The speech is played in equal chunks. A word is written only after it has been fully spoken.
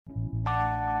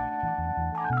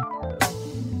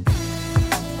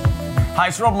Hi,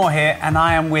 it's Rob Moore here, and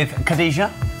I am with Khadija.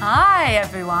 Hi,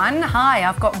 everyone. Hi,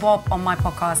 I've got Rob on my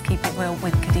podcast, Keep It Real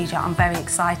with Khadija. I'm very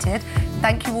excited.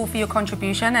 Thank you all for your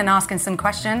contribution and asking some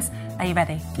questions. Are you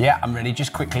ready? Yeah, I'm ready.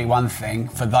 Just quickly, one thing.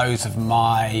 For those of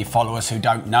my followers who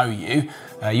don't know you,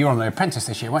 you were on The Apprentice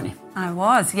this year, weren't you? I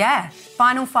was, yeah.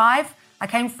 Final 5. I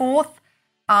came 4th.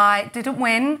 I didn't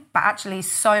win, but actually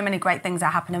so many great things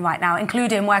are happening right now,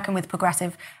 including working with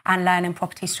Progressive and learning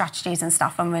property strategies and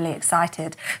stuff. I'm really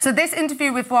excited. So this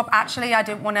interview with Rob, actually, I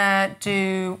didn't want to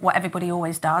do what everybody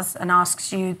always does and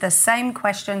asks you the same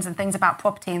questions and things about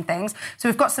property and things. So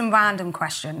we've got some random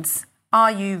questions.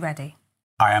 Are you ready?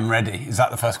 I am ready. Is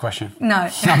that the first question? No.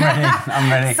 I'm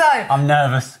ready. So, I'm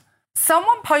nervous.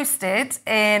 Someone posted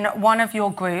in one of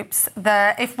your groups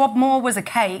that if Rob Moore was a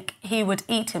cake, he would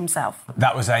eat himself.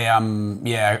 That was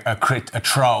a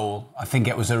troll. I think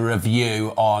it was a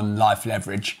review on Life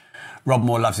Leverage. Rob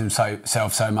Moore loves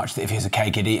himself so much that if he was a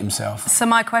cake, he'd eat himself. So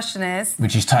my question is...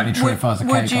 Which is totally true. If I was a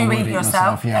cake, would you eat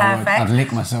yourself? Yeah, Perfect. I'd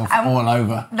lick myself all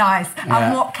over. Nice. Yeah.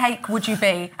 And what cake would you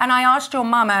be? And I asked your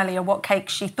mum earlier what cake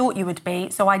she thought you would be,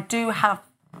 so I do have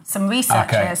some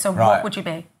research here. So what would you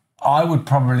be? I would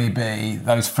probably be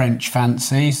those French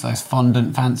fancies, those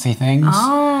fondant fancy things.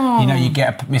 Oh. You know, you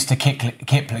get Mr.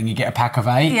 Kipling, you get a pack of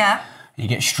 8. Yeah. You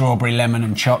get strawberry, lemon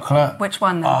and chocolate. Which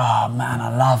one then? Oh, man,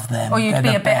 I love them. Or you'd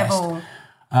be a bit of all?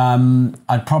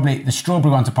 The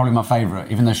strawberry ones are probably my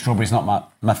favourite, even though strawberry's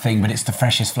not my thing, but it's the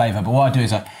freshest flavour. But what I do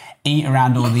is I eat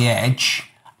around all the edge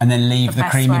and then leave the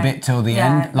creamy bit till the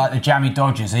end. Like the Jammy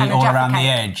Dodgers, eat all around the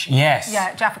edge. Yes.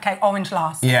 Yeah, Jaffa cake, orange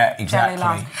last. Yeah, exactly.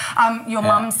 Jelly last. Your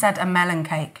mum said a melon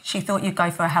cake. She thought you'd go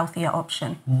for a healthier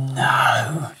option.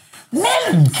 No.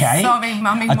 Melon cake? Sorry,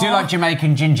 Mummy. I do like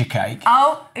Jamaican ginger cake.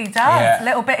 Oh, he does. Yeah. A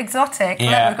little bit exotic.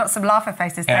 Yeah. Look, we've got some laughing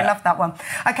faces. Yeah. They love that one.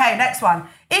 Okay, next one.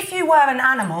 If you were an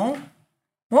animal,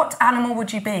 what animal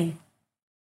would you be?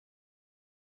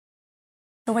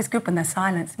 It's always good when there's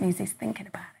silence. It means he's thinking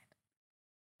about it.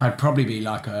 I'd probably be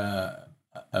like a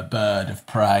bird of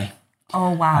prey. Oh,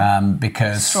 wow.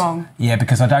 Because strong. Yeah,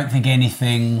 because I don't think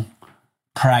anything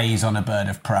preys on a bird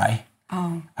of prey.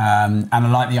 Oh. And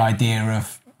I like the idea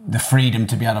of the freedom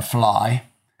to be able to fly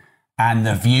and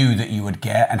the view that you would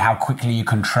get and how quickly you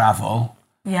can travel.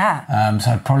 Yeah.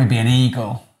 So I'd probably be an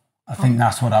eagle. I think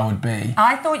that's what I would be.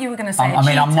 I thought you were going to say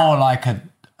I'm more like a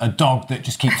dog that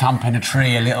just keeps humping a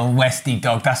tree, a little Westie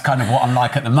dog. That's kind of what I'm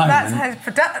like at the moment. That's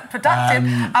productive.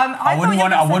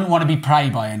 I wouldn't want to be prey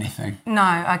by anything.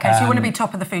 No, okay. So you want to be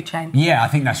top of the food chain? Yeah, I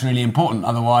think that's really important.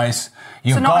 Otherwise,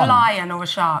 you're gone. So not a lion or a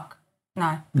shark?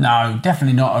 No. No,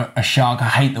 definitely not a shark. I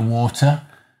hate the water.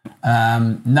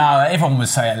 No, everyone would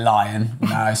say a lion.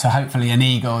 No, so hopefully an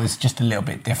eagle is just a little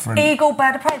bit different. Eagle,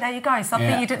 bird of prey. There you go.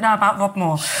 Something you didn't know about Rob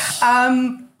Moore.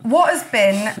 What has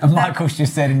been... And Michael's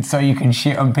just said, so you can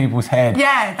shit on people's head.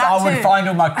 Yeah, that I would find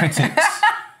all my critics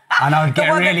and I would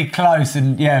get really close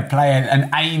and, play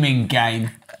an aiming game.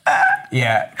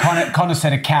 Yeah, Connor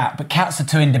said a cat, but cats are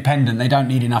too independent. They don't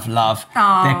need enough love.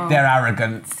 Oh. They're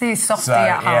arrogant. See, softy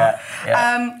at heart.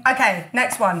 Yeah. Okay,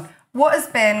 next one. What has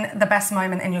been the best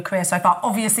moment in your career so far?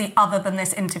 Obviously, other than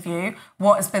this interview,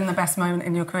 what has been the best moment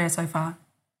in your career so far?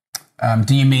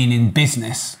 Do you mean in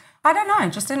business? I don't know,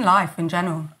 just in life in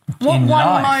general. What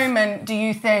moment do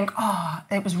you think,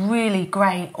 it was really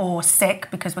great or sick,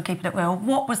 because we're keeping it real?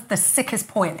 What was the sickest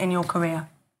point in your career?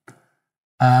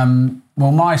 Well,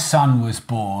 my son was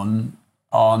born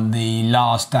on the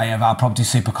last day of our Property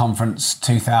Super Conference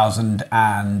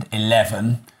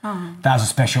 2011. Oh. That was a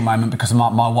special moment because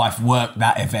my wife worked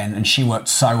that event and she worked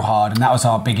so hard, and that was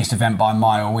our biggest event by a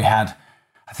mile. We had,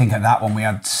 I think at that one we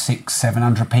had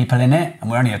 600-700 people in it, and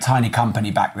we're only a tiny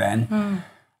company back then.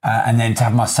 And then to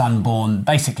have my son born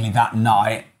basically that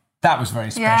night, that was very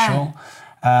special.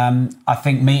 I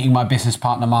think meeting my business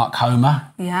partner, Mark Homer,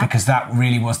 because that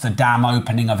really was the dam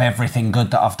opening of everything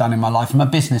good that I've done in my life from a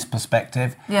business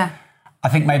perspective. Yeah. I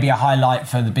think maybe a highlight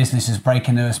for the business is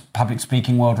breaking the public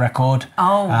speaking world record.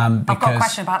 Oh, I've got a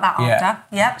question about that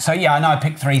after. Yep. So, I know I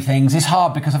picked 3 things. It's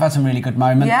hard because I've had some really good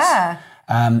moments. Yeah.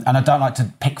 And I don't like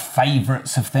to pick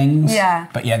favourites of things. Yeah.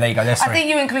 But there you go. There's 3. I think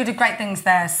you included great things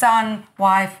there. Son,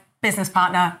 wife, business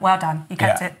partner. Well done. You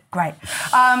kept it. Great.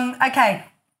 Okay.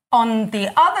 On the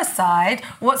other side,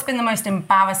 what's been the most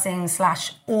embarrassing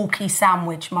 / orky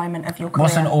sandwich moment of your career?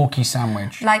 What's an orky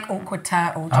sandwich? Like awkward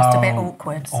turtle, just a bit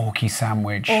awkward. Orky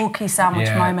sandwich. Orky sandwich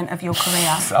moment of your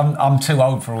career. I'm too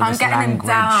old for all this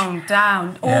language. I'm getting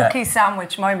down. Orky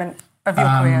sandwich moment of your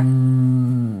career.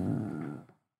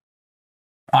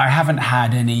 I haven't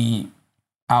had any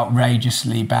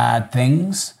outrageously bad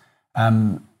things.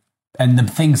 and the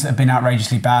things that have been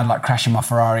outrageously bad, like crashing my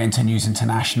Ferrari into News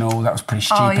International, that was pretty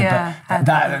stupid. Oh, yeah. But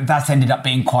that's ended up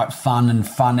being quite fun and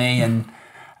funny. And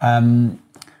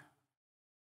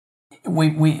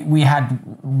we had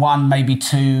one, maybe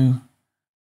two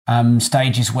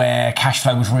stages where cash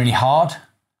flow was really hard.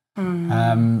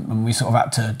 And we sort of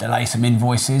had to delay some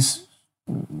invoices.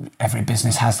 Every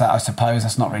business has that, I suppose.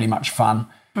 That's not really much fun.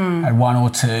 And one or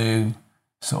two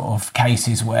sort of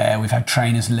cases where we've had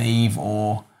trainers leave,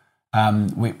 or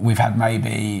we've had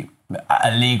maybe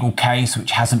a legal case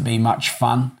which hasn't been much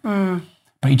fun.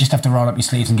 But you just have to roll up your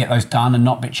sleeves and get those done, and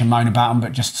not bitch and moan about them,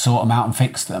 but just sort them out and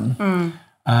fix them.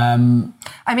 I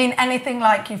mean, anything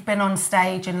like you've been on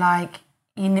stage and like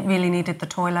you really needed the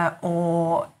toilet,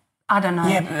 or I don't know,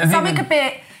 something a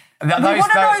bit... We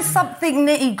want to know something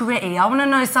nitty-gritty. I want to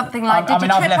know something like, did you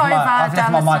trip over? I've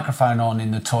left my microphone on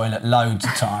in the toilet loads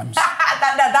of times.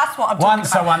 That's what I'm talking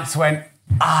about. I once went,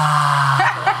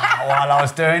 while I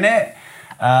was doing it.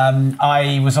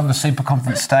 I was on the Super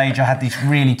Conference stage. I had this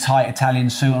really tight Italian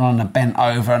suit on and I bent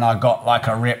over and I got like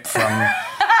a rip from...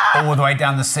 all the way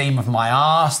down the seam of my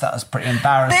arse. That was pretty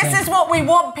embarrassing. This is what we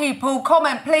want, people.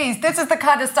 Comment, please. This is the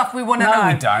kind of stuff we want to know.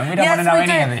 No, we don't. We don't want to know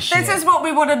any of this shit. This is what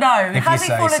we want to know. If you say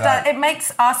so. It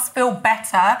makes us feel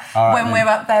better when we're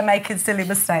up there making silly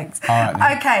mistakes. All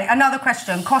right, okay, another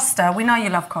question. Costa. We know you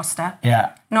love Costa.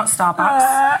 Yeah. Not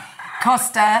Starbucks.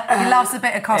 Costa. He loves a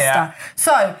bit of Costa. Yeah.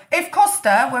 So, if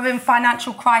Costa were in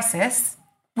financial crisis,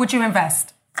 would you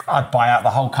invest? I'd buy out the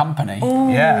whole company. Ooh,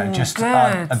 just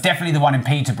good. Definitely the one in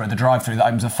Peterborough, the drive-through that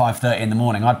opens at 5:30 in the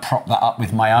morning. I'd prop that up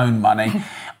with my own money,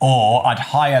 or I'd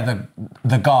hire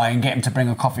the guy and get him to bring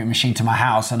a coffee machine to my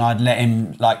house, and I'd let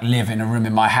him like live in a room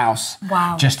in my house.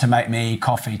 Wow. Just to make me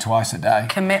coffee twice a day.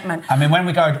 Commitment. I mean, when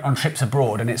we go on trips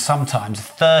abroad, and it's sometimes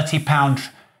 £30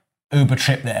 Uber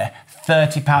trip there,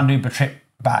 £30 Uber trip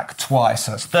back twice.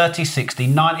 So it's 30, 60,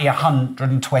 90,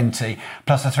 120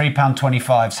 plus a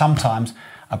 £3.25. Sometimes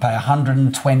I pay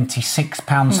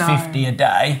 £126.50 a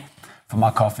day for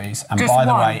my coffees. And just by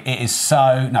the one? way, it is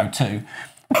two.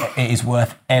 It is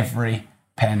worth every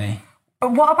penny.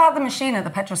 But what about the machine at the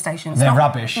petrol station? They're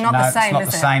rubbish. Not the same, it's not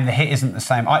the same. The hit isn't the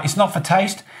same. It's not for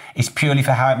taste. It's purely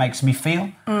for how it makes me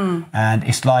feel. And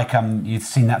it's like, you've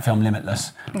seen that film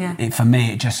Limitless. Yeah. For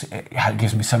me, it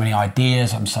gives me so many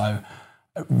ideas. I'm so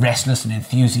restless and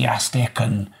enthusiastic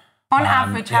and... On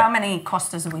average, how many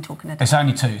Costas are we talking about? It's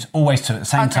only two. It's always two at the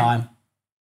same time,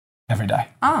 every day.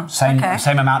 Oh, Same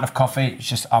amount of coffee. It's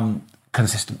just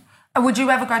consistent. Would you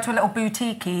ever go to a little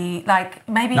boutique-y, like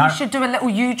maybe you should do a little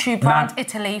YouTube around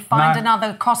Italy, find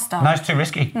another Costa? No, it's too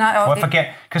risky. No,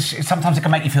 forget, because sometimes it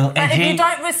can make you feel edgy. But if you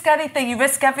don't risk anything, you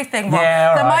risk everything. Rob.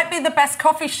 Yeah, there might be the best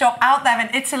coffee shop out there in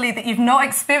Italy that you've not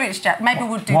experienced yet. Maybe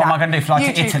we'll do what that. What am I going to do? Fly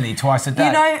to Italy twice a day?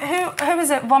 You know, who is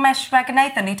it? Ramesh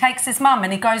Raghunathan. He takes his mum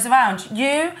and he goes around.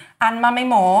 You and Mummy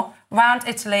Moore round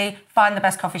Italy, find the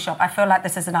best coffee shop. I feel like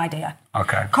this is an idea.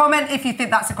 Okay. Comment if you think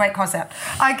that's a great concept.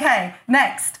 Okay,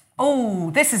 next. Oh,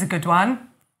 this is a good one.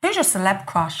 Who's your celeb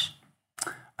crush?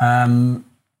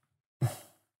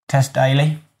 Tess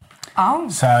Daly. Oh.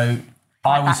 So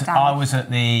I was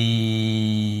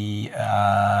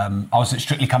at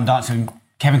Strictly Come Dancing.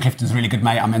 Kevin Clifton's a really good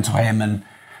mate. I mentor him and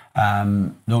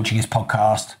launching his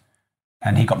podcast.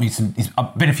 And he got me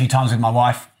I've been a few times with my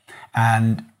wife,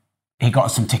 and he got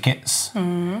us some tickets.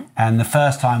 And the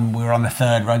first time we were on the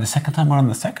third row, the second time we were on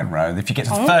the second row. If you get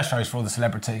to the first row, it's for all the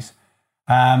celebrities.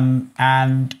 And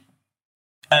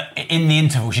in the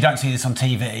intervals, you don't see this on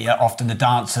TV, often the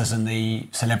dancers and the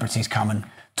celebrities come and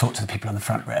talk to the people on the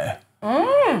front row.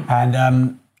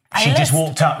 And she just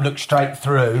walked up, looked straight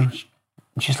through,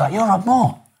 and she's like, "You're Rob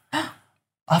Moore.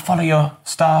 I follow your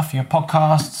stuff, your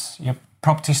podcasts, your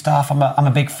property stuff. I'm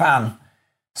a big fan."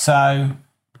 So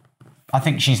I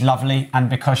think she's lovely, and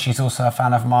because she's also a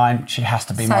fan of mine, she has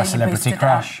to be my celebrity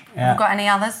crush. Yeah. Have you got any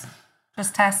others?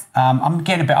 Just Tess? I'm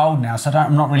getting a bit old now, so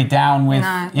I'm not really down with,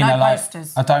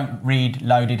 posters. I don't read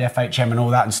loaded FHM and all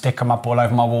that and stick them up all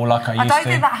over my wall like I used to. I don't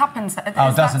think that happens.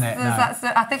 Doesn't it? No.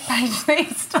 I think page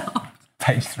 3 stopped.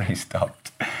 Page 3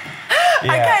 stopped.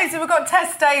 Okay, so we've got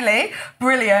Tess Daly.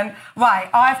 Brilliant. Right,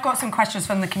 I've got some questions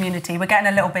from the community. We're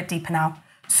getting a little bit deeper now.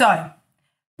 So,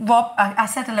 Rob, I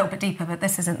said a little bit deeper, but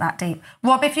this isn't that deep.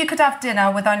 Rob, if you could have dinner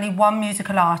with only one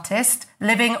musical artist,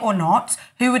 living or not,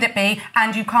 who would it be?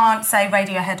 And you can't say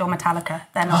Radiohead or Metallica.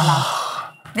 They're not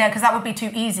allowed. Yeah, because that would be too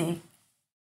easy.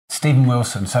 Stephen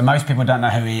Wilson. So most people don't know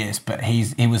who he is, but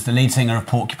he was the lead singer of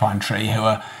Porcupine Tree, who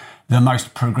are the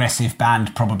most progressive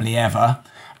band probably ever.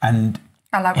 And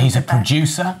he's a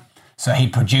producer, so he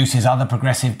produces other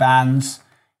progressive bands.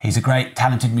 He's a great,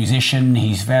 talented musician.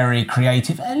 He's very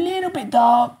creative, a little bit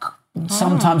dark,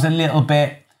 sometimes a little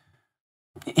bit.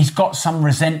 He's got some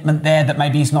resentment there that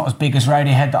maybe he's not as big as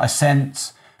Radiohead that I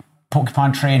sense.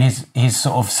 Porcupine Tree and his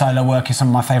sort of solo work is some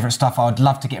of my favourite stuff. I would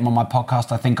love to get him on my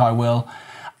podcast. I think I will.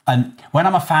 And when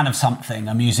I'm a fan of something,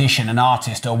 a musician, an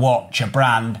artist, a watch, a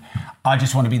brand, I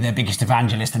just want to be their biggest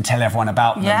evangelist and tell everyone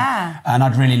about them. Yeah. And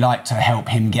I'd really like to help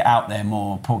him get out there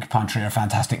more. Porcupine Tree are a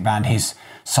fantastic band. His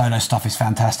solo stuff is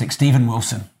fantastic. Stephen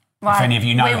Wilson. Right. If any of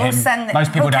you know him,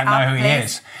 most people don't know who he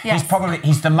is. Yes.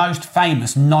 He's the most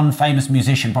famous, non-famous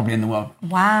musician probably in the world.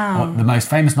 Wow. Or the most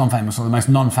famous, non-famous, or the most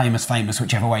non-famous, famous,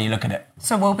 whichever way you look at it.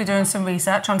 So we'll be doing some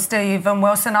research on Stephen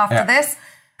Wilson after this.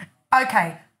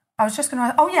 Okay. I was just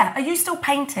going to... Oh, yeah. Are you still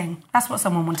painting? That's what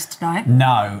someone wanted to know.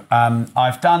 No.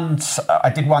 I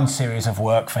did one series of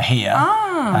work for here.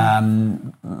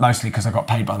 Mostly because I got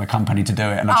paid by the company to do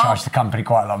it and I charged the company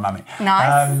quite a lot of money.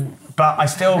 Nice. But I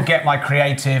still get my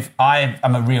creative. I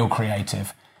am a real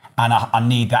creative and I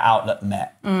need that outlet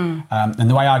met. And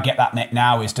the way I get that met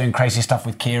now is doing crazy stuff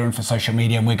with Kieran for social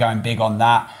media, and we're going big on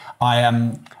that. I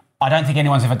don't think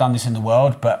anyone's ever done this in the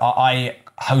world, but I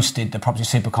hosted the Property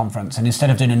Super Conference, and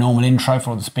instead of doing a normal intro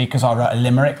for all the speakers, I wrote a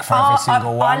limerick for every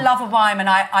single one. I love a rhyme, and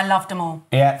I loved them all.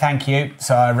 Yeah, thank you.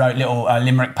 So I wrote little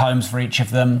limerick poems for each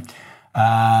of them.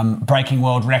 Breaking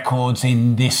world records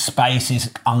in this space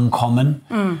is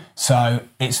uncommon. So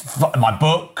it's my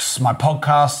books, my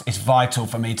podcasts, it's vital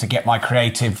for me to get my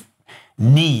creative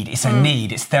need. It's a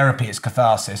need, it's therapy, it's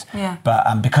catharsis. Yeah.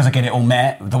 But because I get it all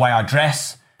met, the way I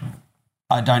dress,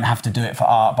 I don't have to do it for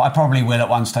art, but I probably will at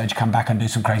one stage come back and do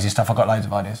some crazy stuff. I've got loads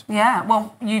of ideas. Yeah,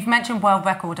 well, you've mentioned world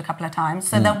record a couple of times.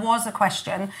 So there was a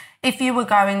question. If you were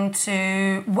going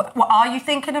to... are you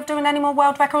thinking of doing any more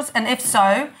world records? And if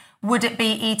so, would it be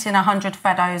eating 100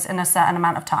 Freddos in a certain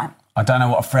amount of time? I don't know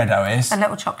what a Freddo is. A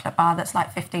little chocolate bar that's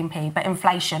like 15p, but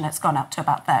inflation, it's gone up to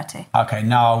about 30. Okay,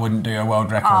 no, I wouldn't do a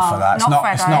world record for that. It's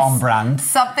not on brand.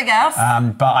 Something else.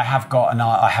 But I have got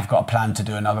a plan to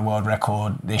do another world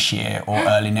record this year or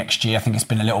early next year. I think it's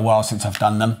been a little while since I've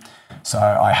done them, so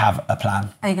I have a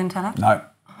plan. Are you going to tell us? No.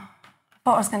 I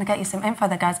thought I was going to get you some info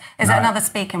there, guys. Is it another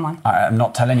speaking one? I'm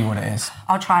not telling you what it is.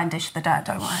 I'll try and dish the dirt,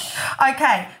 don't worry.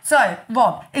 Okay, so,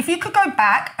 Rob, if you could go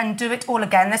back and do it all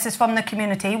again, this is from the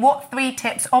community, what 3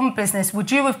 tips on business would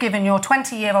you have given your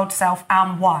 20-year-old self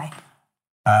and why?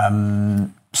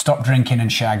 Stop drinking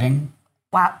and shagging.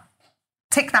 Wow.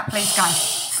 Tick that, please, guys.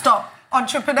 Stop.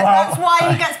 Entrepreneur. That's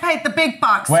why he gets paid the big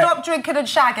bucks. Stop drinking and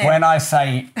shagging. When I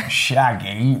say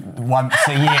shagging once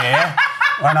a year,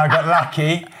 when I got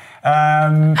lucky...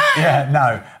 I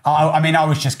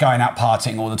was just going out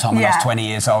partying all the time when I was 20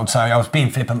 years old, so I was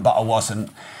being flippant, but I wasn't.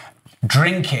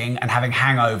 Drinking and having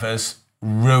hangovers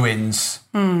ruins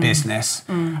business.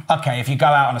 Okay, if you go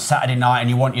out on a Saturday night and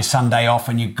you want your Sunday off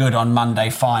and you're good on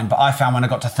Monday, fine, but I found when I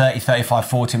got to 30, 35,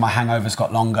 40, my hangovers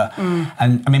got longer.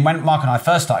 And I mean, when Mark and I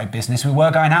first started business, we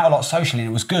were going out a lot socially and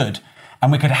it was good.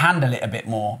 And we could handle it a bit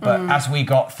more. But as we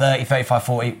got 30, 35,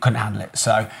 40, couldn't handle it.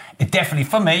 So it definitely,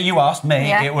 for me, you asked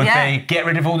me, it would be get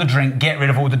rid of all the drink, get rid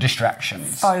of all the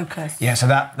distractions. Focus. Yeah, so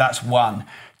that's 1.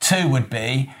 2 would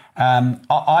be,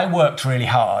 I worked really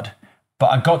hard,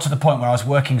 but I got to the point where I was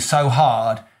working so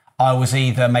hard, I was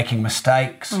either making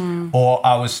mistakes or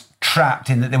I was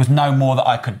trapped in that there was no more that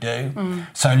I could do.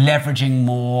 So leveraging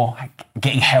more,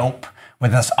 getting help,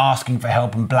 whether that's asking for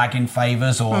help and blagging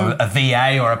favours or a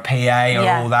VA or a PA or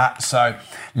all that. So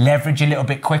leverage a little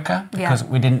bit quicker because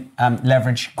we didn't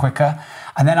leverage quicker.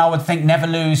 And then I would think never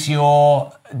lose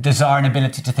your desire and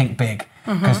ability to think big,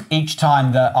 because each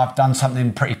time that I've done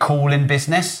something pretty cool in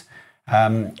business,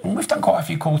 and we've done quite a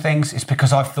few cool things, it's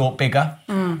because I've thought bigger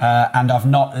and I've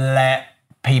not let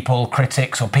people,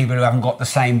 critics or people who haven't got the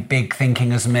same big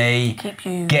thinking as me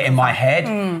get in my head.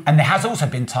 And there has also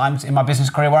been times in my business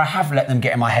career where I have let them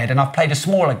get in my head and I've played a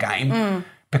smaller game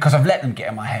because I've let them get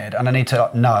in my head, and I need to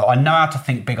know. I know how to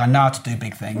think big, I know how to do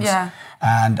big things.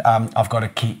 And I've got to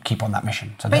keep on that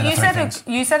mission. So but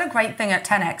you said a great thing at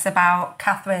 10X about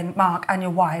Catherine, Mark and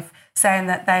your wife saying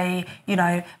that they,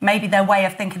 maybe their way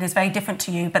of thinking is very different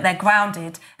to you, but they're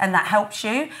grounded and that helps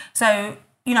you. So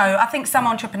I think some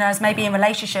entrepreneurs, maybe in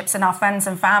relationships and our friends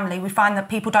and family, we find that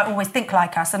people don't always think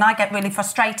like us, and I get really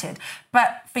frustrated.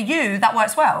 But for you, that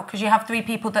works well because you have 3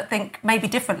 people that think maybe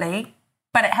differently,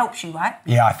 but it helps you, right?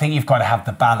 Yeah, I think you've got to have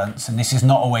the balance, and this is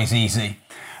not always easy.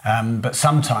 But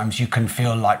sometimes you can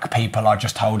feel like people are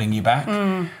just holding you back.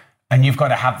 And you've got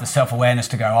to have the self-awareness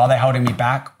to go, are they holding me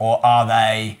back or are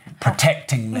they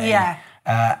protecting me?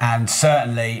 And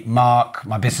certainly Mark,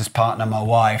 my business partner, my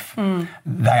wife,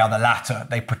 they are the latter.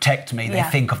 They protect me. They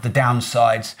think of the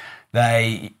downsides.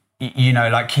 They,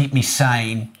 keep me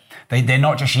sane. They're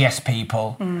not just yes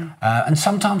people. And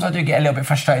sometimes I do get a little bit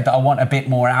frustrated that I want a bit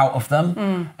more out of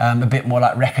them, a bit more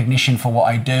like recognition for what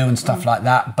I do and stuff like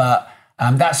that. But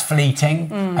that's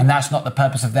fleeting, and that's not the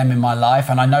purpose of them in my life.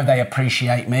 And I know they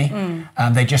appreciate me.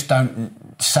 They just don't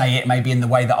say it maybe in the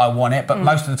way that I want it. But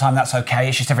most of the time that's okay.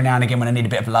 It's just every now and again when I need a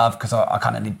bit of love, because I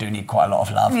kind of do need quite a lot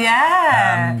of love.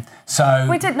 Yeah. So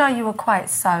we didn't know you were quite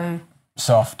so...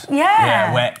 soft.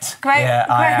 Yeah. Wet. Great, yeah,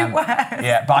 great word.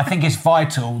 Yeah, but I think it's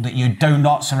vital that you do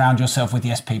not surround yourself with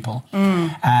yes people.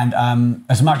 And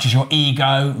as much as your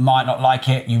ego might not like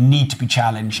it, you need to be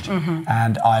challenged.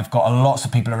 And I've got lots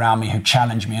of people around me who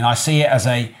challenge me, and I see it as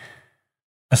a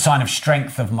sign of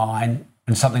strength of mine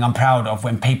and something I'm proud of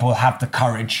when people have the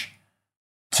courage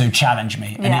to challenge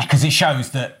me. And because it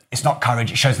shows that it's not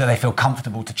courage, it shows that they feel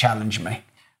comfortable to challenge me.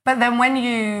 But then when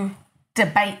you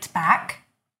debate back,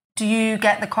 do you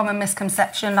get the common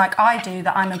misconception, like I do,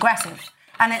 that I'm aggressive?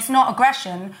 And it's not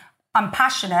aggression. I'm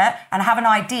passionate and I have an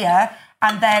idea,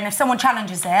 and then if someone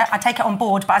challenges it, I take it on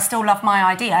board, but I still love my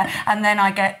idea, and then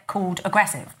I get called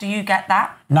aggressive. Do you get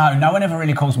that? No one ever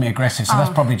really calls me aggressive, so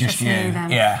that's probably just you. then.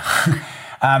 Yeah.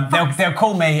 They'll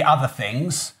call me other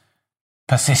things,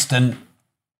 persistent,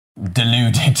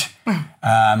 deluded.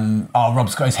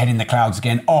 Rob's got his head in the clouds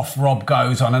again. Off Rob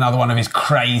goes on another one of his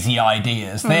crazy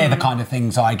ideas. They're the kind of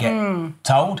things I get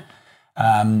told.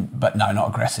 But no, not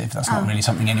aggressive. That's not really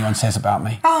something anyone says about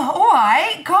me. Oh, all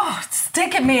right. God,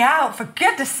 sticking me out, for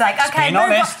goodness sake. Okay, being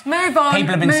honest. Move on.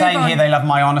 People have been saying here they love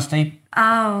my honesty.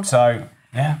 Oh. So,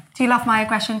 yeah. Do you love my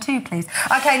aggression too, please?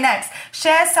 Okay, next.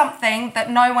 Share something that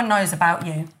no one knows about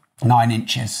you. 9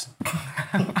 inches.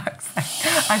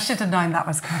 I should have known that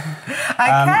was coming.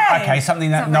 Okay.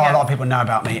 Something that not a lot of people know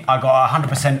about me. I got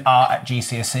 100% art at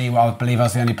GCSE, where I believe I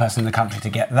was the only person in the country to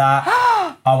get that.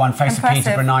 I won Face of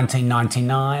Peterborough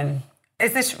 1999.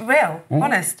 Is this real?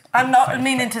 Honest? I'm not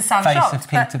meaning to sound shocked. Face of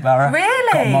Peterborough.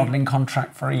 Really? Got a modelling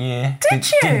contract for a year. Did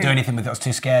you? Didn't do anything with it. I was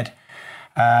too scared.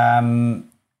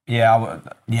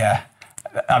 Yeah.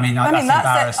 I mean, that's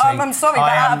embarrassing. I'm sorry,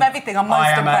 but out of everything, I'm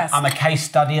most impressed. I'm a case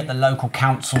study at the local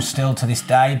council still to this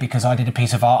day, because I did a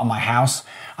piece of art on my house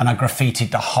and I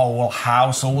graffitied the whole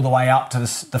house all the way up to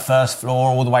the first floor,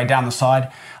 all the way down the side.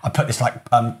 I put this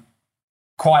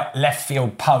quite left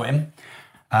field poem,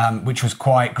 which was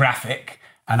quite graphic,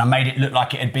 and I made it look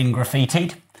like it had been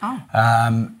graffitied.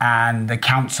 And the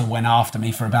council went after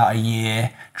me for about a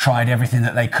year, tried everything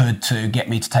that they could to get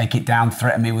me to take it down,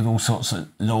 threatened me with all sorts of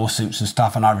lawsuits and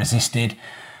stuff, and I resisted.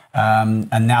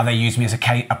 And now they use me as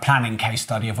a planning case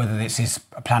study of whether this is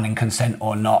a planning consent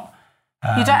or not.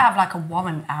 You don't have like a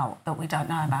warrant out that we don't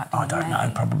know about, do you? I don't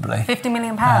know, probably. £50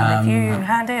 million if you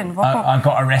hand in. I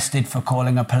got arrested for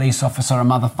calling a police officer a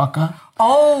motherfucker.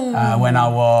 When I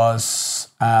was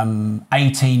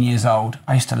 18 years old.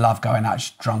 I used to love going out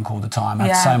just drunk all the time. I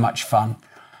had so much fun.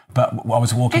 But I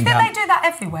was walking down... Do you think they do that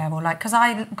everywhere? Or because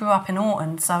I grew up in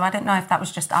Orton, so I didn't know if that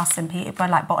was just us in Peterborough,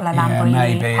 like Bottle of Lambrini,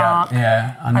 maybe, Park.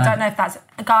 I know. I don't know if that's...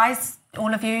 Guys,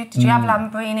 all of you, did you have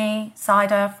Lambrini,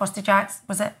 cider, Frosty Jacks?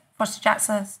 Was it Frosty Jacks?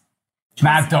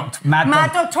 Mad Dog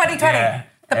 2020. Yeah.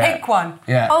 The pink one.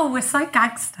 Yeah. Oh, we're so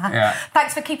gangster. Yeah.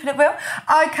 Thanks for keeping it real.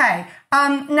 Okay.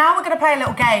 Now we're going to play a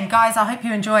little game. Guys, I hope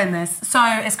you're enjoying this. So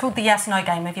it's called the yes-no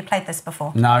game. Have you played this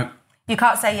before? No. You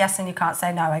can't say yes and you can't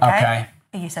say no, okay? Okay.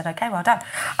 You said okay, well done.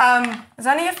 There's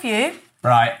only a few.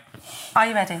 Right. Are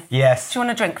you ready? Yes. Do you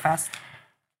want a drink first?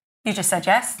 You just said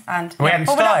yes. And we haven't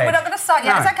started. We're not going to start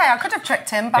yet. No. It's okay. I could have tricked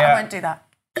him, but I won't do that.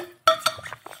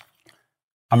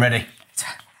 I'm ready.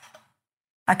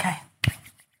 Okay.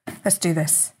 Let's do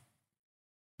this.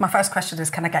 My first question is,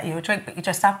 can I get you a drink? But you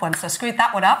just had one, so screwed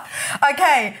that one up.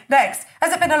 Okay, next.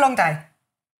 Has it been a long day?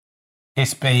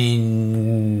 It's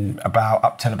been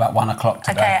up till about 1 o'clock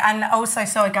today. Okay, and also,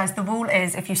 sorry guys, the rule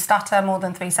is if you stutter more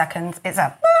than 3 seconds, it's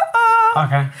a...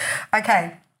 Okay.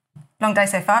 Okay. Long day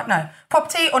so far? No.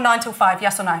 Property or 9 till 5,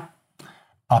 yes or no?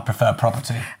 I prefer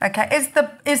property. Okay,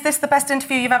 is this the best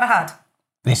interview you've ever had?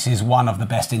 This is one of the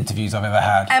best interviews I've ever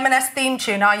had. M&S theme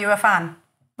tune, are you a fan?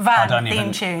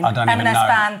 Theme tune. I don't even know. M&S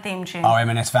Van theme tune. Oh,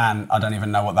 M&S Van. I don't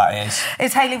even know what that is.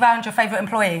 Is Hayley Round your favourite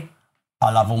employee?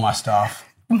 I love all my staff.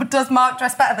 Does Mark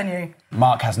dress better than you?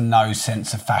 Mark has no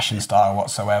sense of fashion style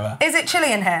whatsoever. Is it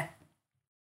chilly in here?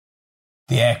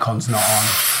 The aircon's not on.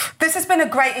 This has been a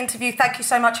great interview. Thank you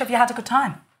so much. Have you had a good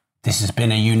time? This has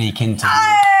been a unique interview.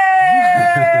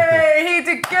 Hey, he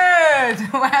did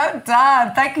good. Well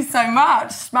done. Thank you so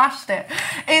much. Smashed it.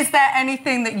 Is there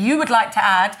anything that you would like to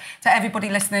add to everybody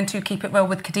listening to Keep It Real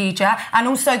with Khadija and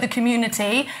also the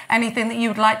community? Anything that you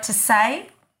would like to say?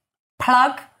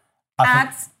 Plug?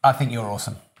 Ads? I think you're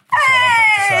awesome. That's all I've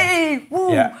got to say.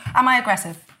 Woo. Yeah. Am I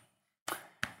aggressive?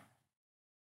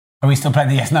 Are we still playing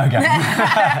the yes-no game?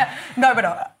 No, we're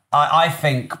not. I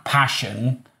think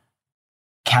passion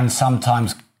can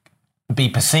sometimes be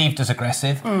perceived as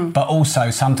aggressive, but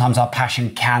also sometimes our passion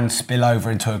can spill over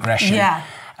into aggression. Yeah.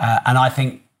 And I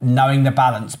think knowing the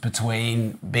balance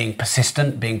between being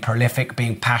persistent, being prolific,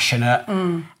 being passionate,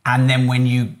 and then when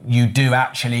you do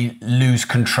actually lose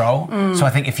control. So I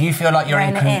think if you feel like you're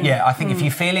if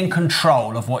you feel in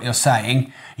control of what you're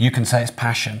saying, you can say it's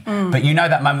passion. But you know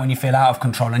that moment when you feel out of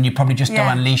control and you probably just go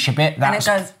unleash a bit. And it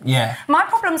goes. Yeah. My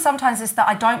problem sometimes is that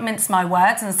I don't mince my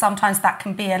words, and sometimes that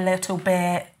can be a little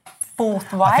bit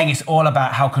forthright. I think it's all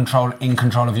about how in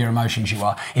control of your emotions you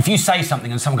are. If you say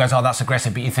something and someone goes, "Oh, that's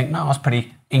aggressive," but you think, "No, I was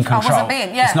pretty in control." I wasn't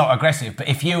being, It's not aggressive. But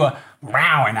if you were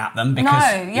rowing at them because...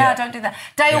 I don't do that.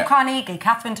 Dale Carnegie,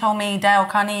 Catherine told me, Dale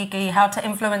Carnegie, How to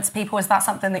Influence People. Is that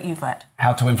something that you've read?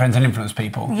 How to Influence and Influence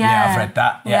People. Yeah, I've read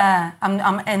that. Yeah.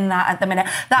 I'm in that at the minute.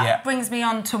 That brings me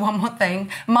on to one more thing.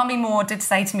 Mummy Moore did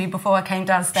say to me before I came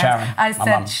downstairs. Sharon. I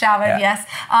said, Sharon, yes.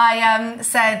 I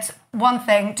said... one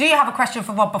thing, do you have a question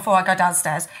for Rob before I go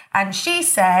downstairs? And she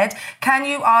said, can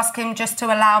you ask him just to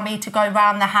allow me to go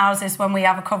round the houses when we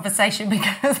have a conversation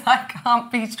because I can't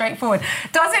be straightforward?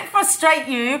 Does it frustrate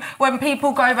you when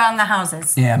people go round the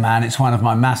houses? Yeah, man, it's one of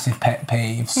my massive pet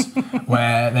peeves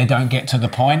where they don't get to the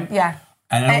point. Yeah,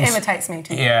 and it irritates me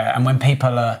too. Yeah, and when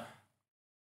people are...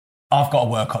 I've got to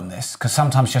work on this because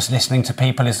sometimes just listening to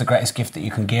people is the greatest gift that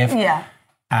you can give. Yeah.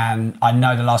 And I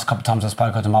know the last couple of times I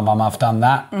spoke to my mum, I've done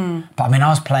that. But I mean, I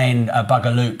was playing a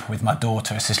Bugaloop with my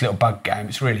daughter. It's this little bug game.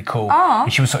 It's really cool. Oh.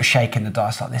 And she was sort of shaking the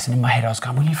dice like this. And in my head, I was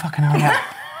going, will you fucking hurry up?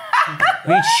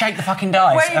 We need to shake the fucking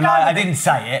dice. And I didn't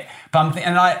say it. But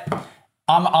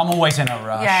I'm always in a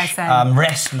rush. Yeah, same. I'm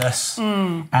restless.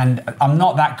 And I'm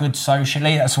not that good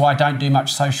socially. That's why I don't do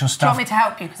much social stuff. Do you want me to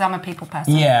help you? Because I'm a people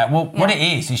person. Yeah, well, what it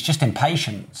is just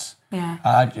impatience. Yeah.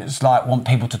 I just want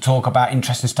people to talk about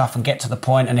interesting stuff and get to the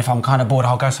point. And if I'm kind of bored,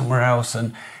 I'll go somewhere else.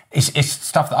 And it's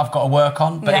stuff that I've got to work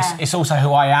on. But it's also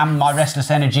who I am. My restless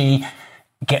energy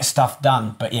gets stuff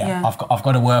done. But I've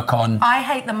got to work on. I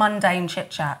hate the mundane chit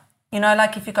chat. You know,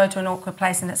 like if you go to an awkward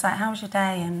place and it's like, how was your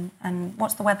day? And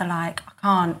what's the weather like? I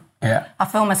can't. Yeah. I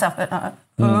feel myself.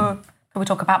 Can we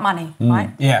talk about money? Right?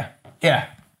 Yeah.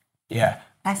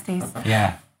 Besties.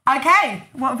 Yeah. Okay,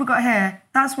 what have we got here?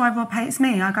 That's why Rob hates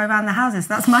me. I go around the houses.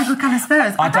 That's Michael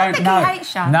Canispers. I don't think he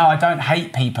hates you. No, I don't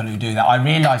hate people who do that. I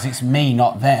realise it's me,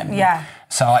 not them. Yeah.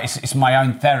 So it's my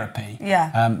own therapy.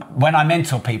 Yeah. When I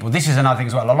mentor people, this is another thing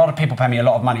as well. A lot of people pay me a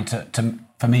lot of money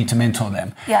for me to mentor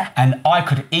them. Yeah. And I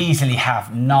could easily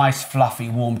have nice, fluffy,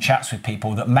 warm chats with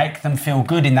people that make them feel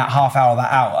good in that half hour,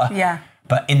 that hour. Yeah.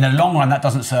 But in the long run, that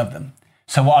doesn't serve them.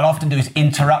 So what I'll often do is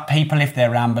interrupt people if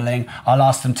they're rambling. I'll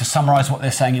ask them to summarise what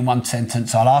they're saying in one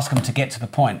sentence. I'll ask them to get to the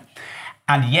point.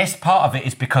 And yes, part of it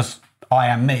is because I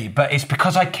am me, but it's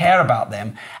because I care about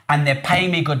them and they're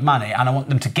paying me good money and I want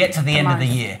them to get to the end of the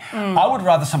year. I would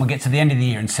rather someone get to the end of the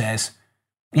year and says,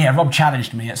 yeah, Rob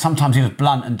challenged me. Sometimes he was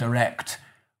blunt and direct,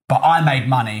 but I made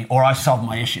money or I solved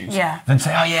my issues. Yeah. Than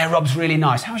say, oh yeah, Rob's really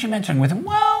nice. How was your mentoring with him?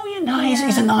 Well,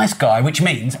 he's a nice guy, which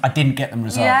means I didn't get them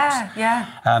results.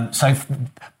 Yeah. So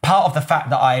part of the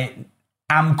fact that I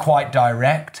am quite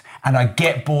direct and I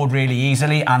get bored really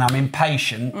easily and I'm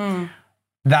impatient,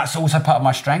 that's also part of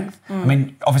my strength. I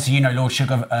mean, obviously, you know Lord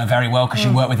Sugar very well because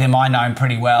you work with him. I know him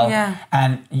pretty well. Yeah.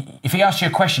 And if he asks you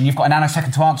a question, you've got a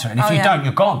nanosecond to answer it. And if you don't,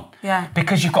 you're gone. Yeah.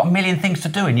 Because you've got a million things to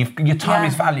do and your time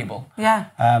is valuable. Yeah.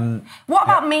 What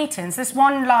about meetings? There's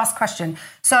one last question.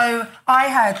 So I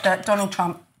heard that Donald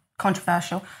Trump,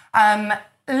 controversial,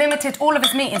 limited all of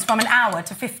his meetings from an hour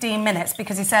to 15 minutes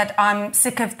because he said, I'm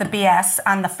sick of the BS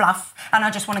and the fluff and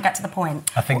I just want to get to the point.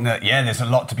 I think that, there's a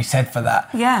lot to be said for that.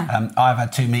 Yeah. I've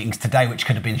had 2 meetings today which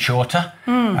could have been shorter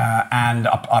and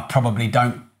I probably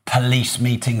don't police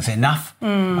meetings enough.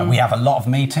 We have a lot of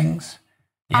meetings.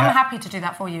 Yeah. I'm happy to do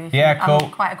that for you. Cool. I'm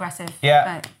quite aggressive.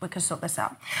 Yeah. But we could sort this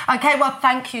out. Okay, well,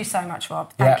 thank you so much,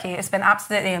 Rob. Thank you. It's been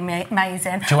absolutely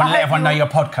amazing. Do you want to let everyone know your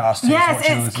podcast? Yes,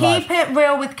 it's Keep It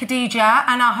Real with Khadija.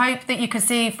 And I hope that you can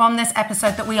see from this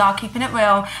episode that we are keeping it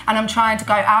real. And I'm trying to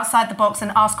go outside the box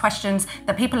and ask questions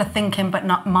that people are thinking but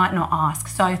might not ask.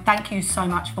 So thank you so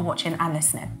much for watching and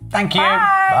listening. Thank you.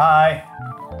 Bye. Bye.